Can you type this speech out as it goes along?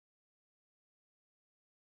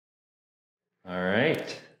All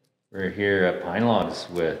right, we're here at Pynelogs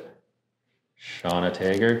with Shawna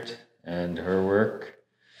Tegart and her work.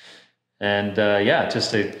 And yeah,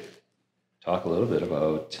 just to talk a little bit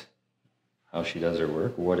about how she does her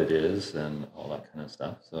work, what it is, and all that kind of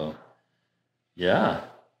stuff. So yeah,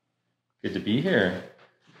 good to be here.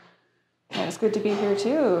 Yeah, it's good to be here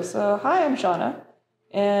too. So, hi, I'm Shawna,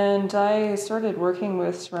 and I started working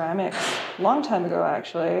with ceramics a long time ago,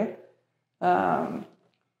 actually.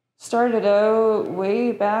 Started out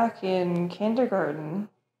way back in kindergarten.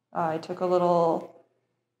 I took a little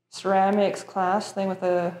ceramics class thing with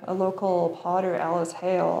a local potter, Alice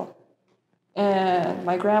Hale. And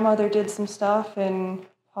my grandmother did some stuff in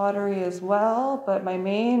pottery as well, but my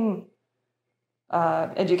main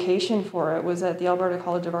education for it was at the Alberta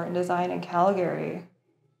College of Art and Design in Calgary.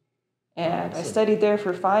 And I studied there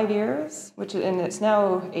for 5 years, and it's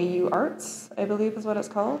now AU Arts, I believe is what it's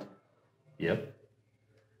called. Yep.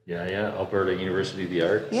 Yeah. Alberta University of the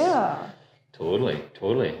Arts. Yeah. Totally.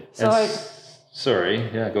 So Sorry,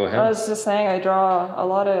 yeah, go ahead. I was just saying I draw a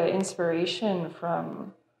lot of inspiration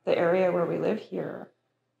from the area where we live here.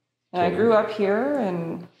 And I grew up here,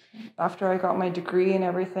 and after I got my degree and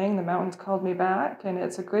everything, the mountains called me back, and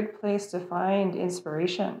it's a good place to find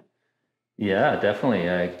inspiration. Yeah, definitely.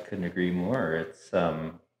 I couldn't agree more. It's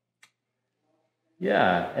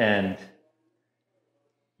yeah, and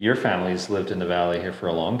your family's lived in the valley here for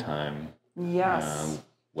a long time. Yes.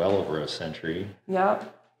 Well over a century.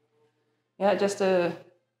 Yep. Yeah, just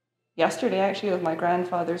yesterday actually was my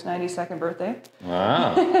grandfather's 92nd birthday.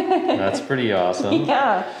 Wow, that's pretty awesome.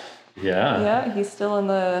 Yeah. Yeah, he's still in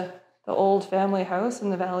the old family house in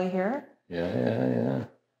the valley here. Yeah.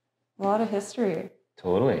 A lot of history.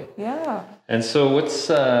 Totally. Yeah. And so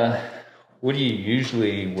what do you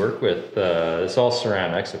usually work with? It's all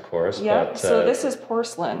ceramics, of course. Yeah, but, so this is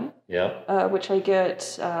porcelain. Yep. Which I get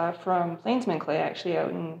from Plainsman Clay, actually, out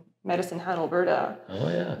in Medicine Hat, Alberta. Oh,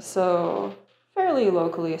 yeah. So fairly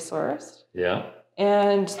locally sourced. Yeah.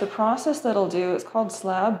 And the process that I'll do is called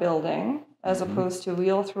slab building, as opposed to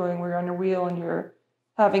wheel throwing, where you're on a wheel and you're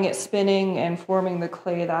having it spinning and forming the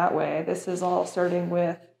clay that way. This is all starting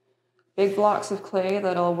with big blocks of clay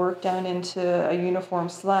that I'll work down into a uniform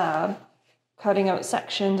slab, cutting out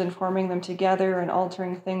sections and forming them together and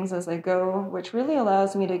altering things as I go, which really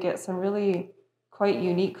allows me to get some really quite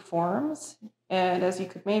unique forms. And as you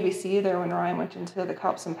could maybe see there when Ryan went into the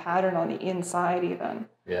cups and pattern on the inside even.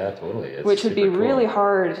 Yeah, totally. It's which would be super cool. Really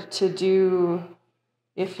hard to do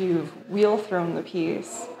if you've wheel thrown the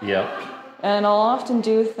piece. Yep. And I'll often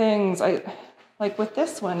do things, like with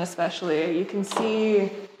this one especially, you can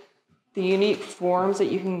see the unique forms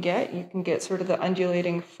that you can get. You can get sort of the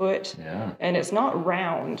undulating foot. Yeah. And it's not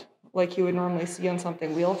round like you would normally see on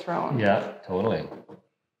something wheel thrown. Yeah, totally.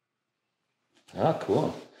 Ah,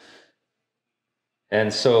 cool.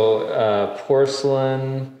 And so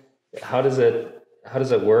porcelain, how does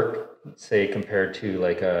it work, say, compared to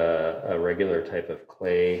like a regular type of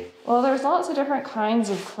clay? Well, there's lots of different kinds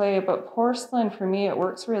of clay, but porcelain for me, it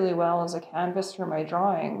works really well as a canvas for my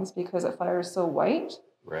drawings because it fires so white.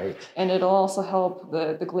 Right. And it'll also help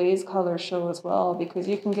the glaze color show as well, because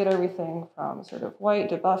you can get everything from sort of white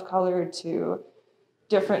to buff colored to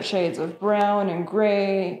different shades of brown and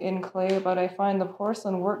gray in clay, but I find the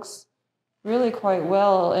porcelain works really quite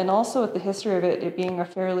well, and also with the history of it being a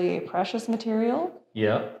fairly precious material.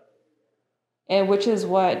 Yeah. And which is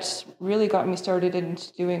what really got me started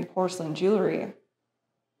into doing porcelain jewelry.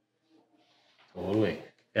 Totally.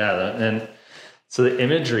 Yeah, and so the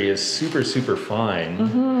imagery is super, super fine.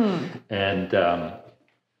 Mm-hmm.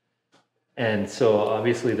 And so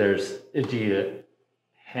obviously do you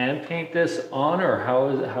hand paint this on, or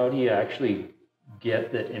how do you actually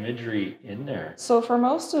get the imagery in there? So for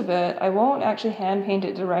most of it, I won't actually hand paint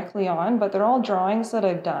it directly on, but they're all drawings that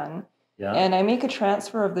I've done. Yeah. And I make a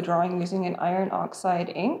transfer of the drawing using an iron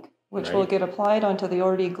oxide ink, which will get applied onto the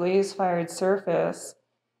already glaze fired surface.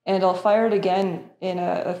 And I'll fire it again in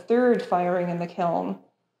a third firing in the kiln.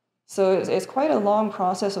 So it's quite a long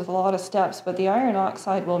process with a lot of steps, but the iron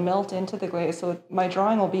oxide will melt into the glaze, so my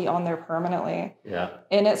drawing will be on there permanently. Yeah.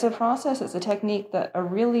 And it's a process, it's a technique that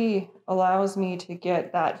really allows me to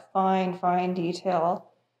get that fine detail,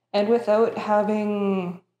 and without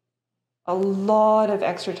having a lot of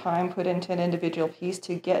extra time put into an individual piece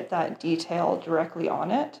to get that detail directly on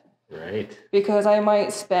it. Right. Because I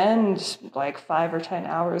might spend like 5 or 10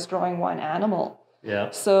 hours drawing one animal.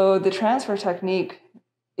 Yeah. So the transfer technique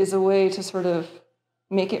is a way to sort of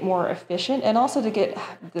make it more efficient, and also to get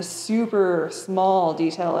the super small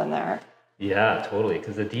detail in there. Yeah, totally.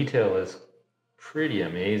 Because the detail is pretty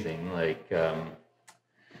amazing. Like,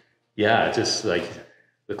 yeah, just like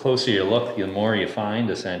the closer you look, the more you find,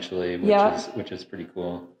 essentially, which is pretty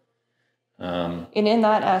cool. And in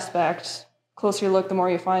that aspect, closer you look, the more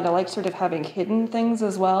you find. I like sort of having hidden things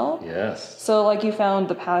as well. Yes. So like you found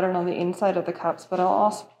the pattern on the inside of the cups, but I'll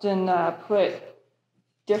often put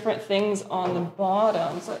different things on the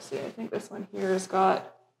bottoms. Let's see, I think this one here has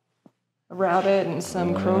got a rabbit and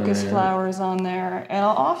some crocus flowers on there. And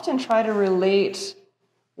I'll often try to relate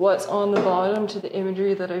what's on the bottom to the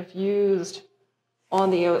imagery that I've used on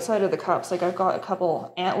the outside of the cups. Like I've got a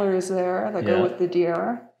couple antlers there that go with the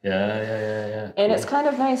deer. Yeah. And it's kind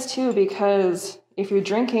of nice too, because if you're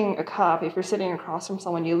drinking a cup, if you're sitting across from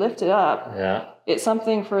someone, you lift it up. Yeah. It's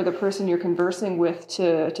something for the person you're conversing with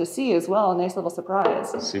to see as well. A nice little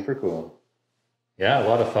surprise. Super cool. Yeah, a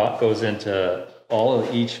lot of thought goes into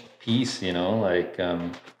each piece, you know, like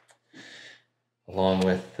along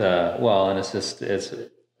with and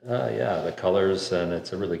the colors, and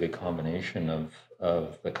it's a really good combination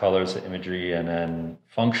of the colors, the imagery, and then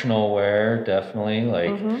functional wear, definitely,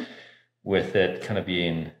 like with it kind of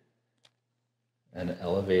being an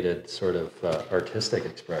elevated sort of artistic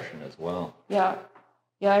expression as well. Yeah,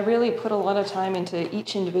 I really put a lot of time into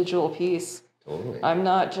each individual piece. Totally. I'm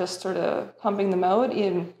not just sort of pumping them out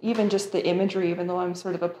in even just the imagery, even though I'm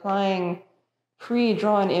sort of applying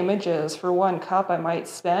pre-drawn images for one cup. I might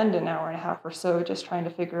spend an hour and a half or so just trying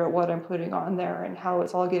to figure out what I'm putting on there and how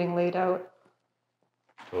it's all getting laid out.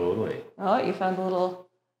 Totally. Oh, you found a little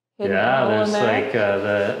hidden owl in there. Yeah,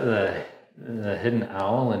 there's like the hidden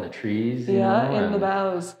owl in the trees. You know, in the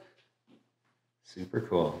boughs. Super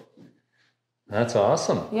cool. That's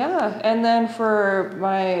awesome. Yeah, and then for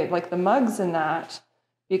my, like the mugs and that,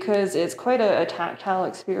 because it's quite a tactile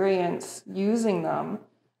experience using them,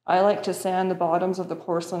 I like to sand the bottoms of the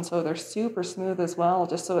porcelain so they're super smooth as well,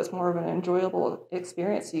 just so it's more of an enjoyable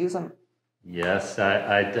experience to use them. Yes,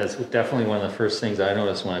 that's definitely one of the first things I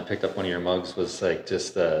noticed when I picked up one of your mugs was like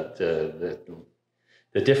just the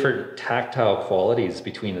different tactile qualities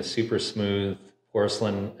between the super smooth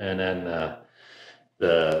porcelain and then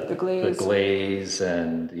the glaze,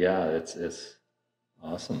 and yeah, it's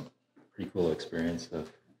awesome. Pretty cool experience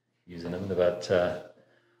of using them. But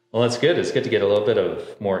well, that's good. It's good to get a little bit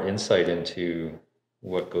of more insight into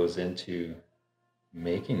what goes into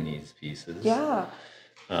making these pieces. Yeah.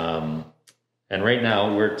 And right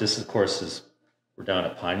now we're down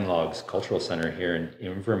at Pynelogs Cultural Centre here in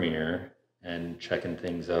Invermere and checking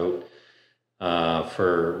things out.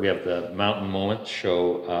 We have the Mountain Moment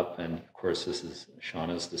show up, and of course this is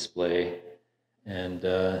Shawna's display. And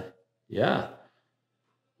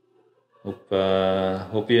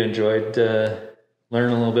hope you enjoyed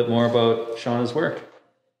learning a little bit more about Shawna's work.